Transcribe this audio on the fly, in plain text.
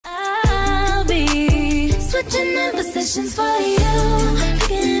Conversations for you.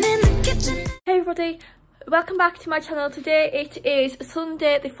 Cooking in the kitchen. Hey everybody, welcome back to my channel. Today it is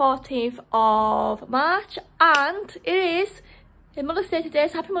Sunday the 14th of March and it is Mother's Day today,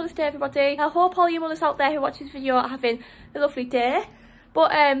 so happy Mother's Day everybody. I hope all you mothers out there who watch this video are having a lovely day.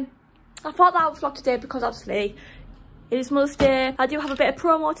 But I thought that I would vlog today because obviously it is Mother's Day. I do have a bit of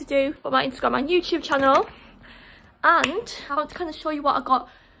promo to do for my Instagram and YouTube channel, and I want to kind of show you what I got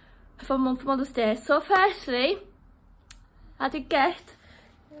for Mother's Day. So firstly, I did get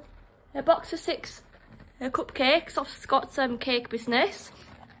a box of 6 cupcakes off Scott's Cake Business.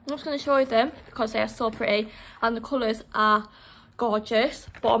 I'm just going to show you them because they are so pretty and the colours are gorgeous.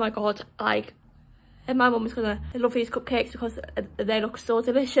 But oh my god, like, and my mum is going to love these cupcakes because they look so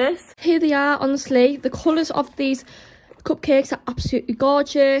delicious. Here they are. Honestly, the colours of these cupcakes are absolutely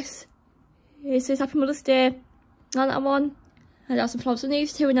gorgeous. It says Happy Mother's Day on that one, and it has some flowers on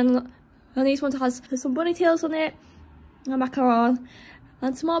these two, and then on these ones has some bunny tails on it, a macaron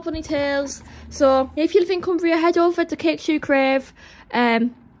and some more bunny tails. So if you're living in Cumbria, head over to Cakes You Crave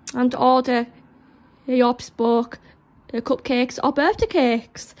and order your bespoke cupcakes or birthday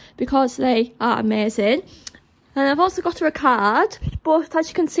cakes because they are amazing. And I've also got her a card, but as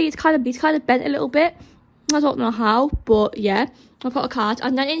you can see, it's kind of bent a little bit. I don't know how, but yeah, I've got a card.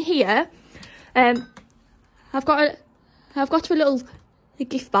 And then in here, I've got her a little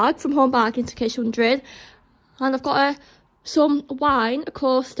gift bag from Home Bargains in case you're wondering, and I've got her some wine, a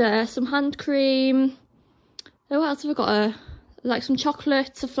coaster, some hand cream. What else have I got her? Like some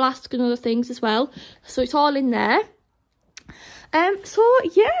chocolates, a flask and other things as well. So it's all in there. So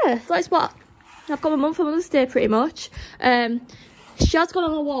yeah, that's what I've got my mum for Mother's Day pretty much. She has gone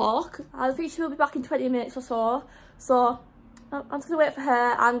on a walk. I think she will be back in 20 minutes or so. So I'm just going to wait for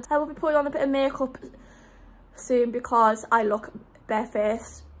her, and I will be putting on a bit of makeup soon because I look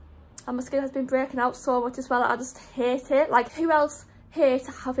barefaced. And my skin has been breaking out so much as well. I just hate it. Like, who else hates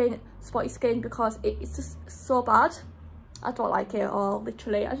having spotty skin? Because it's just so bad. I don't like it at all,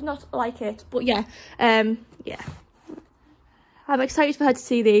 literally. I do not like it. But yeah, yeah. I'm excited for her to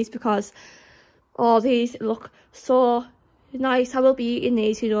see these because, oh, these look so nice. I will be eating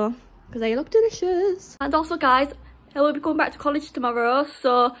these, you know, because they look delicious. And also, guys, I will be going back to college tomorrow,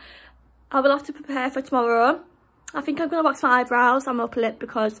 so I will have to prepare for tomorrow. I think I'm going to wax my eyebrows and my upper lip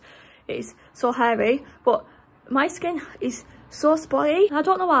because it's so hairy, but my skin is so spotty. I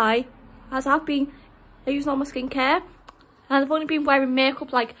don't know why, as I've been using all my skincare and I've only been wearing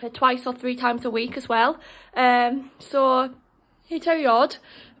makeup like twice or 3 times a week as well. So it's very odd,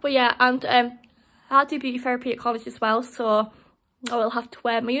 but yeah. And I do beauty therapy at college as well, so I will have to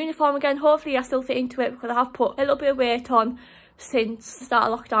wear my uniform again. Hopefully I still fit into it because I have put a little bit of weight on since the start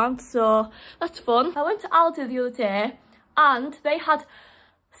of lockdown, so that's fun. I went to Aldi the other day and they had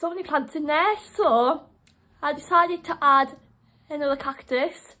so many plants in there, so I decided to add another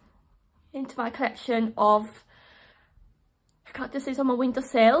cactus into my collection of cactuses on my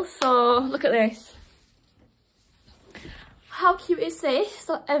windowsill. So look at this. How cute is this?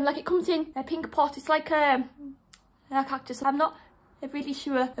 So, like, it comes in a pink pot. It's like a cactus. I'm not really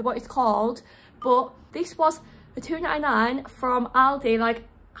sure what it's called, but this was £2.99 from Aldi. Like,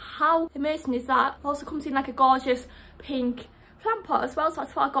 how amazing is that? Also comes in like a gorgeous pink plant pot as well, so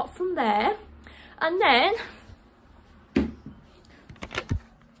that's what I got from there. And then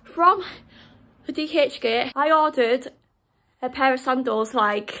from the DHgate, I ordered a pair of sandals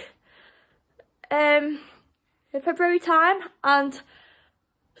like in February time, and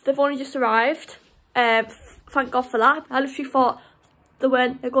they've only just arrived. Thank God for that. I literally thought they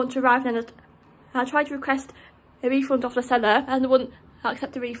weren't going to arrive, and I tried to request a refund off the seller and they wouldn't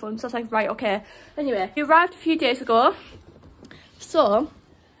accept the refund, so I was like, right, okay. Anyway, it arrived a few days ago, so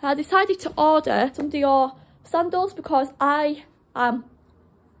I decided to order some of your sandals because I am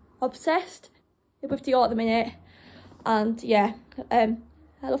obsessed with Dior at the minute. And yeah, I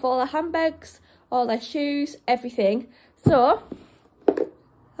love all their handbags, all their shoes, everything. So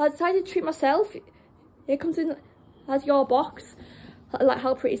I decided to treat myself. It comes in as your box. Like,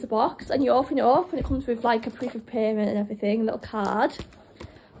 how pretty is the box, and you open it up and it comes with like a proof of payment and everything, a little card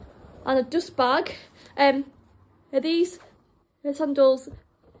and a dust bag. These sandals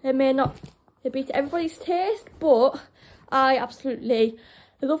may not be to everybody's taste, but I absolutely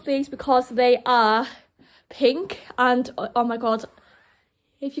love these because they are pink, and oh my god,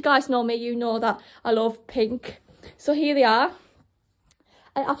 if you guys know me, you know that I love pink. So here they are.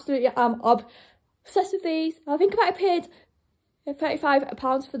 I absolutely am obsessed with these. I think I might have paid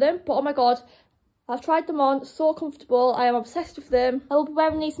 £35 for them, but oh my god, I've tried them on, so comfortable. I am obsessed with them. I will be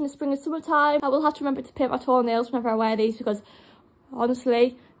wearing these in the spring and summertime. I will have to remember to paint my toenails whenever I wear these because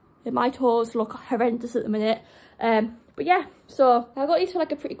honestly my toes look horrendous at the minute. But yeah, so I got these for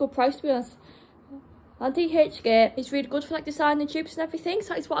like a pretty good price, to be honest. And DHgate is really good for like designing tubes and everything,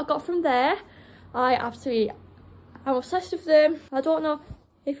 so that's what I got from there. I'm obsessed with them. I don't know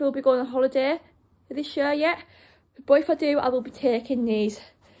if we'll be going on holiday this year yet, but if I do, I will be taking these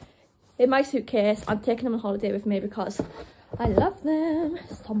in my suitcase. I'm taking them on holiday with me because I love them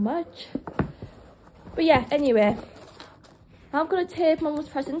so much. But yeah, anyway, I'm going to take Mum's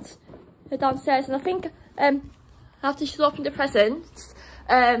presents downstairs, and I think after she's opened the presents,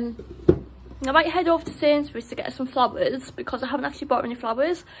 I might head over to Sainsbury's to get her some flowers because I haven't actually bought her any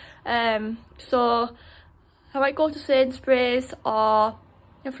flowers. So I might go to Sainsbury's or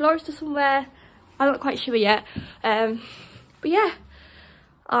a florist or somewhere. I'm not quite sure yet. But yeah.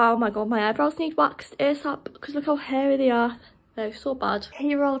 Oh my god, my eyebrows need waxed ASAP because look how hairy they are. They're so bad.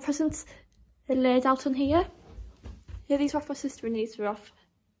 Here are all the presents laid out on here. Yeah, these were off my sister and these were off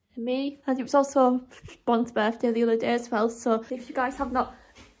me. And it was also Bond's birthday the other day as well. So if you guys have not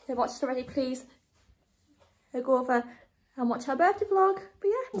watched already, please go over and watch our birthday vlog. But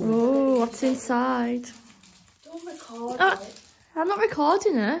yeah. Oh, what's inside? Don't record it. I'm not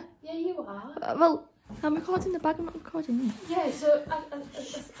recording it. Yeah, you are. Well, I'm recording the bag, I'm not recording it. Yeah, so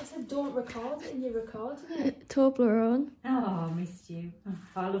I said don't record it and you're recording it. Toblerone. Oh, I missed you. Oh,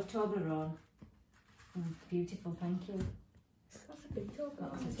 I love Toblerone. Oh, beautiful, thank you. That's a big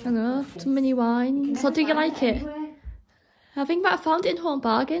Toblerone. I know, some mini wine. So do you like it? Anywhere. I think that I found it in Home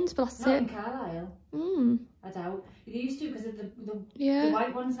Bargains, but that's Not in it. Carlisle. I doubt. You used to because the yeah.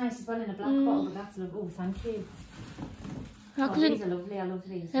 white one's nice as well in a black bottle, but that's lovely. Oh, thank you. I These are lovely. I love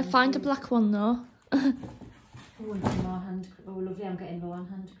these. I find a black one though. Oh, and some more hand cream. Oh, lovely. I'm getting low on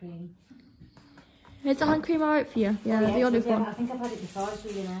hand cream. Is the hand cream alright for you? Yeah, Oh, the olive one. I think I've had it before. It's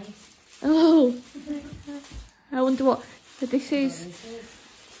really nice. Oh. I wonder what this is.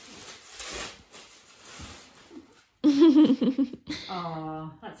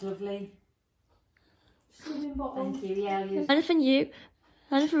 Oh, that's lovely. Swimming bottle. Thank you. Yeah, I'll use. Anything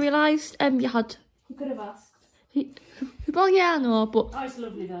I never realised you had. You could have asked. Well, yeah, I know, but Oh, it's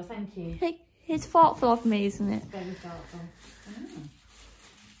lovely though. Thank you. it's thoughtful of me, isn't it? Very thoughtful.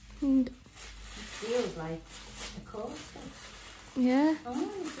 And, It feels like a coaster. yeah.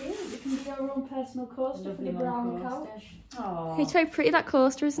 Oh, it feels. You can be your own personal coaster for Lovely the brown coaster. couch. Oh, It's very pretty, that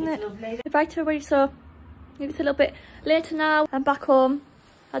coaster, isn't it's it? lovely. Right, everybody, so it's a little bit later now. I'm back home.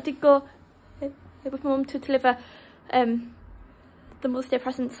 I did go with my mum to deliver the Mother's Day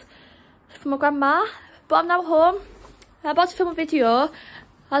presents for my grandma, but I'm now home. I'm about to film a video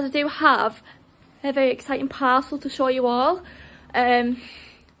as I do have a very exciting parcel to show you all.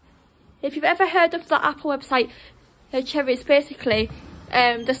 If you've ever heard of the Apple website, Cherries, basically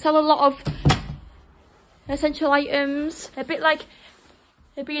they sell a lot of essential items, a bit like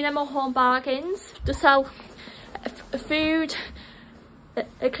B&M or Home Bargains. They sell food,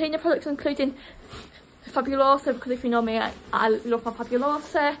 cleaner products including Fabulosa, because if you know me, I love my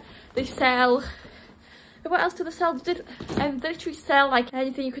Fabulosa. They sell, what else do they sell? They literally sell like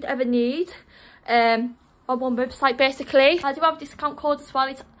anything you could ever need on one website basically. I do have a discount code as well.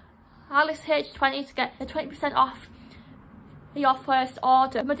 It's AliceH20 to get a 20% off your first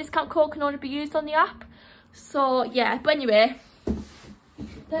order. My discount code can only be used on the app. So yeah, but anyway,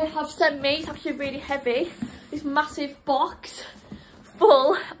 they have sent me, it's actually really heavy, this massive box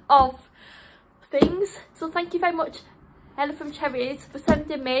full of things. So thank you very much, Ella from Cherries, for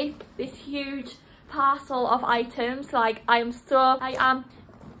sending me this huge parcel of items. Like, I am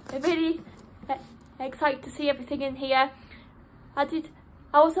really excited to see everything in here. I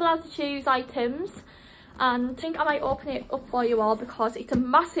was allowed to choose items, and I think I might open it up for you all because it's a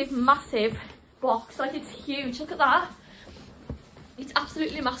massive box. Like, it's huge. Look at that, it's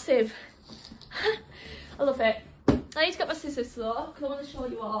absolutely massive. I love it. I need to get my scissors though because I want to show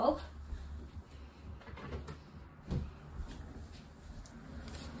you all.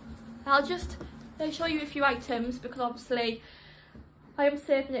 I'll just show you a few items because obviously I am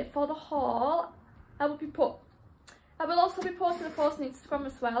saving it for the haul. I will also be posting a post on Instagram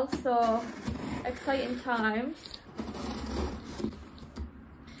as well, so exciting times.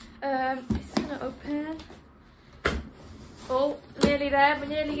 It's gonna open. Oh, nearly there, we're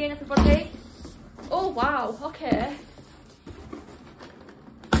nearly in, everybody. Oh wow, okay.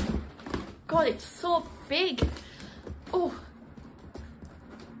 God, it's so big. Oh,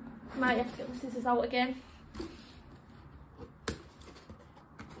 might have to get the scissors out again.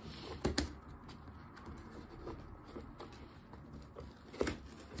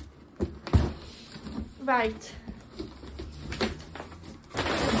 Right,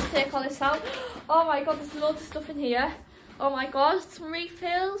 let's take all this out. Oh my god, there's loads of stuff in here. Oh my god, some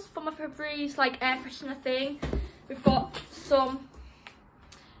refills for my Febreze like air freshener thing. We've got some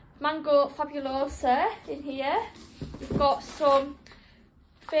Mango Fabulosa in here. We've got some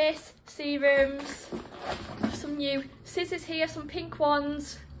face serums, some new scissors here, some pink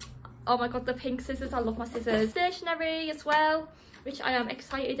ones. Oh my god, the pink scissors, I love my scissors. Stationery as well, which I am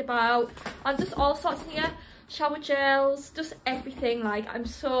excited about. And just all sorts in here, shower gels, just everything. Like, I'm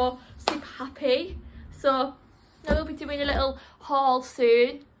so super happy. So I will be doing a little haul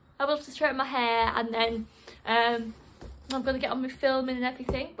soon. I will have to straighten my hair, and then I'm going to get on with filming and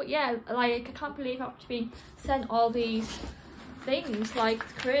everything. But yeah, like, I can't believe I've been sent all these things. Like,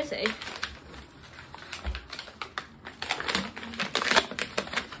 it's crazy.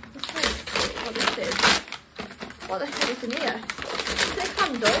 What this is. What the hell is in here? Is it a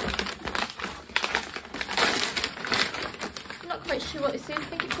candle? I'm not quite sure what this is. I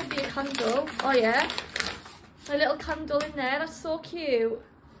think it could be a candle. Oh yeah, a little candle in there. That's so cute.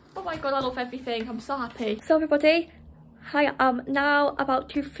 Oh my god, I love everything. I'm so happy. So everybody, I am now about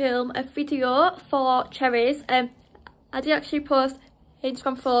to film a video for cherries. I did actually post an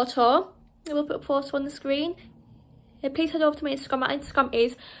Instagram photo. I will put a photo on the screen. Please head over to my Instagram. My Instagram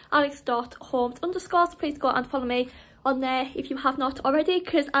is alex.holmes_. So please go and follow me on there if you have not already,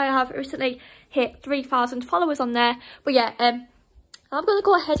 because I have recently hit 3,000 followers on there. But yeah, I'm going to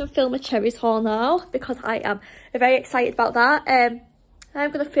go ahead and film a cherries haul now, because I am very excited about that. I'm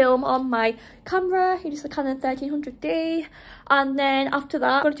going to film on my camera. It's a Canon 1300D, and then after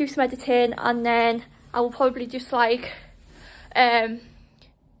that I'm going to do some editing, and then I will probably just like pack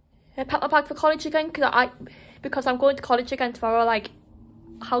my bag for college again, because I'm going to college again tomorrow. Like,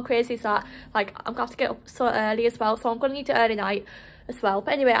 how crazy is that? Like, I'm going to have to get up so early as well, so I'm going to need an early night as well.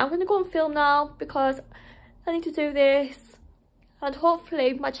 But anyway, I'm going to go and film now, because I need to do this, and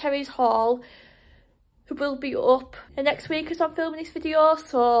hopefully my cherries haul will be up next week as I'm filming this video,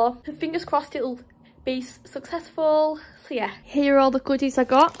 so fingers crossed it'll be successful. So yeah, here are all the goodies I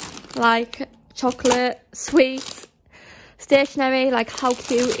got, like chocolate, sweets, stationery. Like, how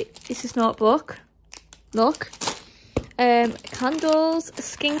cute is this notebook? Look. Candles,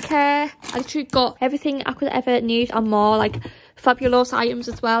 skincare. I literally got everything I could ever need and more, like fabulous items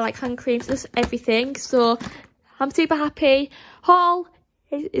as well, like hand creams, just everything. So I'm super happy. Haul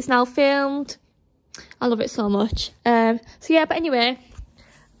is now filmed. I love it so much. So yeah, but anyway,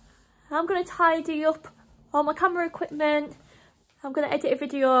 I'm going to tidy up all my camera equipment. I'm going to edit a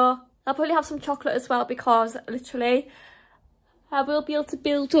video. I'll probably have some chocolate as well, because literally I will be able to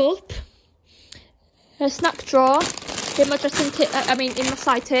build up a snack drawer in my in my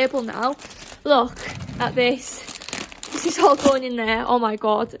side table now. Look at this. This is all going in there. Oh my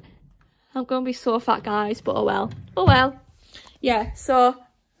god. I'm going to be so fat, guys, but oh well. Oh well. Yeah, so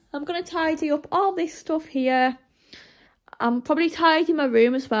I'm going to tidy up all this stuff here. I'm probably tidying my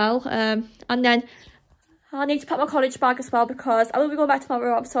room as well. And then I need to pack my college bag as well, because I will be going back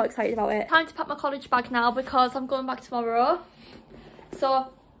tomorrow. I'm so excited about it. Time to pack my college bag now, because I'm going back tomorrow.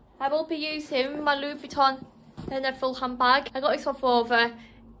 So I will be using my Louis Vuitton in a full handbag. I got this off over.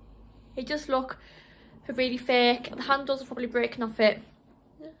 It just look really fake. The handles are probably breaking off it.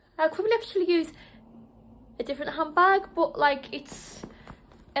 I could probably actually use a different handbag, but like it's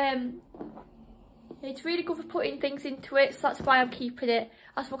really good for putting things into it, so that's why I'm keeping it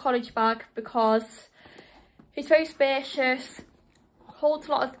as my college bag, because it's very spacious, holds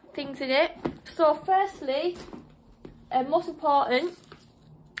a lot of things in it. So firstly, most important,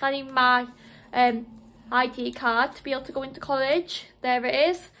 I need my ID card to be able to go into college. There it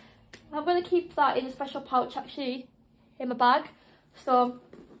is. I'm going to keep that in a special pouch actually in my bag, so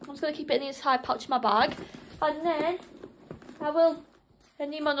I'm just going to keep it in the inside pouch of my bag. And then I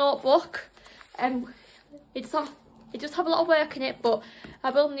need my notebook. It does have a lot of work in it, but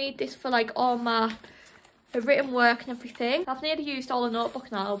I will need this for like all my written work and everything. I've nearly used all the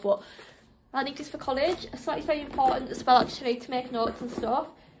notebook now, but I need this for college, so it's very important as well actually to make notes and stuff.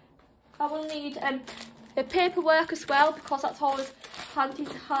 I will need the paperwork as well, because that's always handy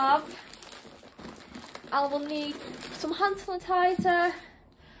to have. I will need some hand sanitizer.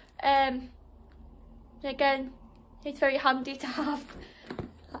 Again, it's very handy to have.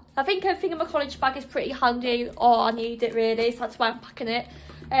 I think everything in my college bag is pretty handy, or I need it really, so that's why I'm packing it.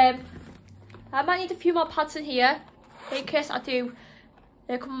 I might need a few more pads in here in case I do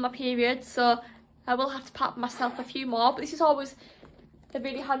come on my period, so I will have to pack myself a few more, but this is always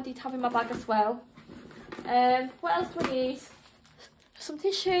really handy to have in my bag as well. What else do I need? Some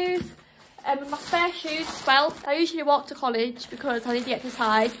tissues, my spare shoes as well. I usually walk to college because I need the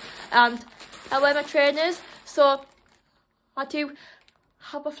exercise, and I wear my trainers, so I do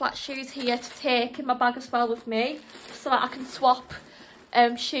have my flat shoes here to take in my bag as well with me, so that I can swap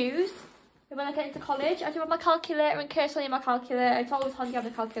shoes. when I get into college. I do have my calculator in case I need my calculator. It's always handy to have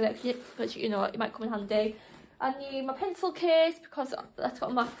the calculator because you know it might come in handy. I need my pencil case because that's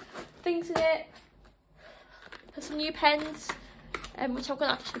got my things in it. There's some new pens, which I'm going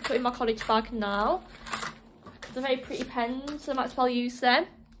to actually put in my college bag now. They're very pretty pens, so I might as well use them.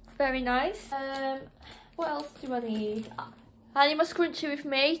 Very nice. What else do I need? I need my scrunchie with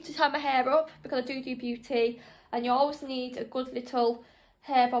me to tie my hair up because I do beauty, and you always need a good little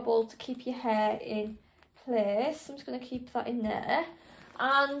hair bobble to keep your hair in place. I'm just going to keep that in there.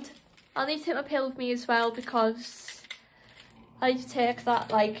 And I need to take my pill with me as well because I need to take that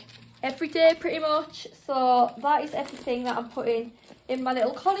like every day pretty much. So that is everything that I'm putting in my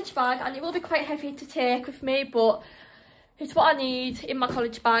little college bag, and it will be quite heavy to take with me, but it's what I need in my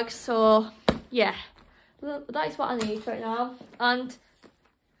college bag. So yeah, that is what I need right now. And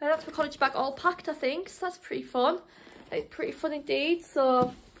that's my college bag all packed, I think, so that's pretty fun. It's pretty fun indeed.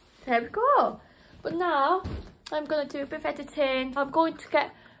 So there we go. But now I'm going to do a bit of editing. I'm going to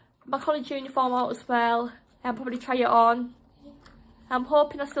get my college uniform out as well and probably try it on. I'm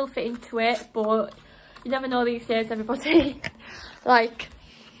hoping I still fit into it, but you never know these days, everybody. Like,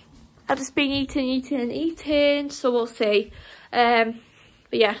 I've just been eating, so we'll see. But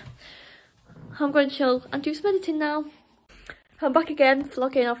yeah, I'm going to chill and do some editing now. I'm back again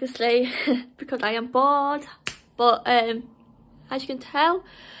vlogging, obviously, because I am bored. But as you can tell,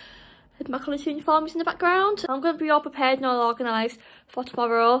 my college uniform is in the background. I'm going to be all prepared and all organised for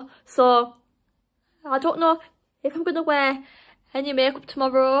tomorrow. So I don't know if I'm going to wear any makeup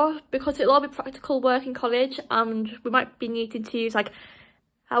tomorrow because it'll all be practical work in college, and we might be needing to use like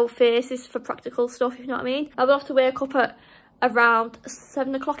our faces for practical stuff, if you know what I mean. I will have to wake up at around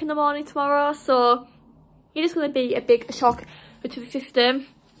 7 o'clock in the morning tomorrow, so it is going to be a big shock to the system.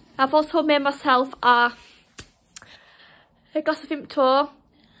 I've also made myself a glass of Vimto.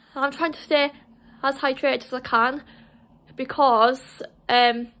 I'm trying to stay as hydrated as I can because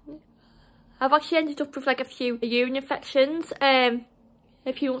I've actually ended up with like a few urine infections a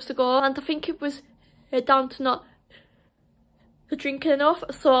few months ago, and I think it was down to not drinking enough.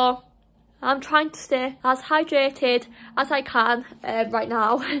 So I'm trying to stay as hydrated as I can right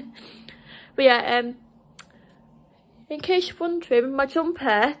now. But yeah, in case you're wondering, my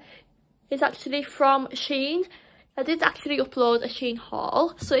jumper is actually from Shein. I did actually upload a Shein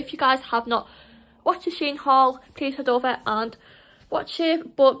haul, so if you guys have not watched the Shein haul, please head over and watch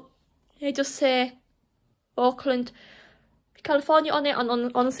it. But it does say Auckland, California on it,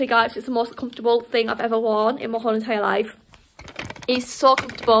 and honestly guys, it's the most comfortable thing I've ever worn in my whole entire life. It's so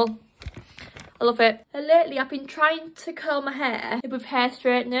comfortable. I love it. And lately I've been trying to curl my hair with hair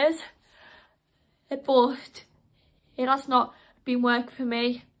straighteners, but it has not been working for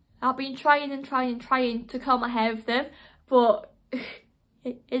me. I've been trying to curl my hair with them, but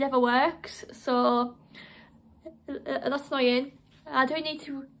it never works, so that's annoying. I do need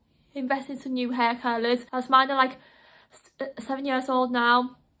to invest in some new hair curlers, as mine are like 7 years old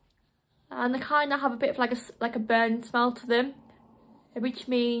now, and they kind of have a bit of like a burn smell to them, which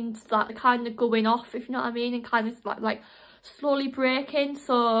means that they're kind of going off, if you know what I mean, and kind of like slowly breaking.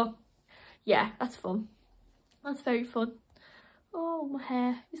 So yeah, that's fun. That's very fun. Oh, my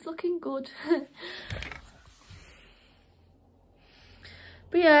hair is looking good.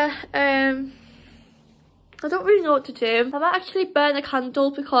 But yeah, I don't really know what to do. I might actually burn a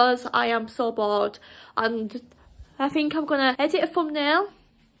candle because I am so bored, and I think I'm gonna edit a thumbnail.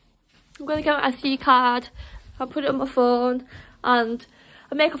 I'm gonna get my SD card and put it on my phone, and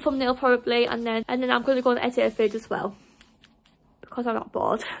I'll make a thumbnail probably, and then I'm gonna go and edit a vid as well because I'm not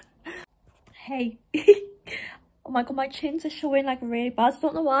bored. Hey. Oh my god, my chins are showing like really bad. I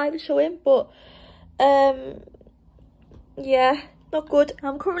don't know why they're showing, but yeah, not good.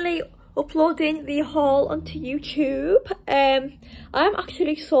 I'm currently uploading the haul onto YouTube. I am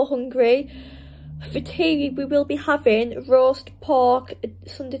actually so hungry. For tea, we will be having roast pork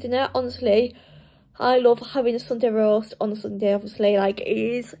Sunday dinner. Honestly, I love having a Sunday roast on a Sunday, obviously. Like, it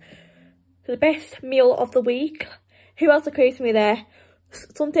is the best meal of the week. Who else agrees with me there?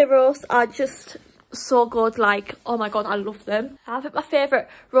 Sunday roasts are just so good. Like, oh my god, I love them. I think my favourite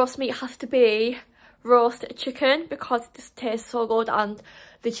roast meat has to be roast chicken because it just tastes so good, and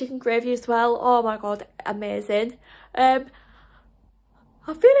the chicken gravy as well. Oh my god, amazing. I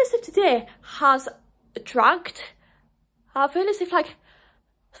feel as if today has dragged. I feel as if like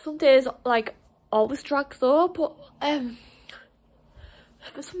Sundays like always drag though, but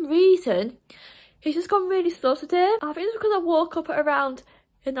for some reason it's just gone really slow today. I think it's because I woke up at around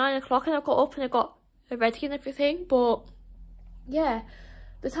 9 o'clock and I got up and I got ready and everything. But yeah,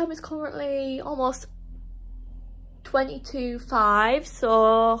 the time is currently almost 5:22,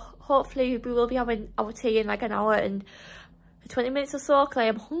 so hopefully we will be having our tea in like an hour and 20 minutes or so, because I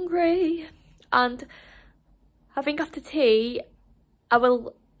am hungry. And I think after tea I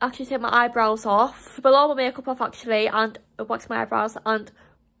will actually take my eyebrows off, blow my makeup off actually, and wax my eyebrows and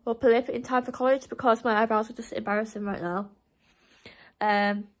upper lip in time for college, because my eyebrows are just embarrassing right now.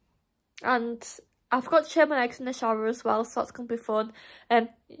 And I forgot to shave my legs in the shower as well, so that's gonna be fun.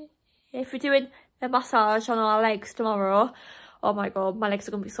 If we're doing a massage on our legs tomorrow, oh my god, my legs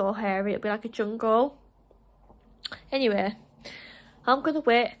are gonna be so hairy, it'll be like a jungle. Anyway, I'm gonna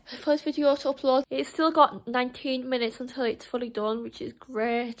wait for this video to upload. It's still got 19 minutes until it's fully done, which is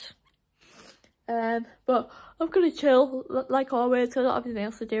great. But I'm gonna chill like always, because I don't have anything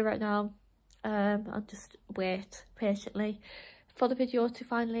else to do right now. I'll just wait patiently for the video to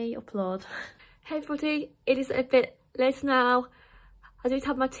finally upload. Hey everybody, it is a bit late now. I did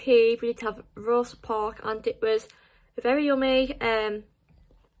have my tea, we did have roast pork, and it was very yummy. I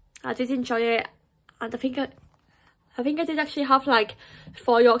did enjoy it, and I think I did actually have like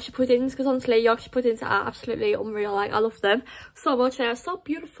 4 Yorkshire puddings, because honestly Yorkshire puddings are absolutely unreal. Like, I love them so much, they are so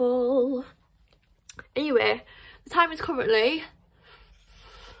beautiful. Anyway, the time is currently,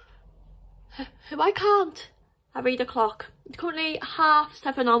 why can't I read the clock? It's currently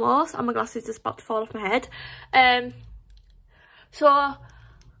 7:30 almost, and my glasses just about to fall off my head. So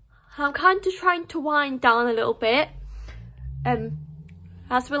I'm kind of trying to wind down a little bit,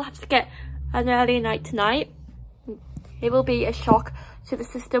 as we'll have to get an early night tonight. It will be a shock to the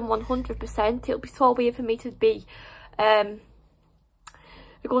system 100%. It'll be so weird for me to be going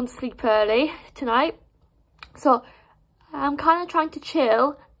to sleep early tonight. So I'm kind of trying to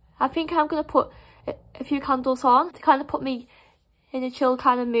chill. I think I'm going to put a few candles on to kind of put me in a chill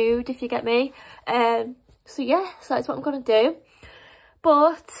kind of mood, if you get me. So yeah, so that's what I'm going to do.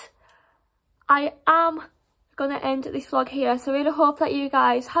 But I am going to end this vlog here, so I really hope that you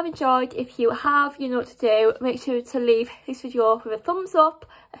guys have enjoyed. If you have, you know what to do. Make sure to leave this video with a thumbs up,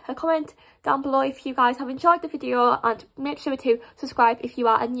 a comment down below if you guys have enjoyed the video, and make sure to subscribe if you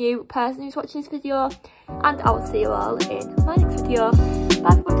are a new person who's watching this video. And I will see you all in my next video.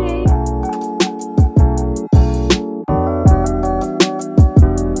 Bye everybody.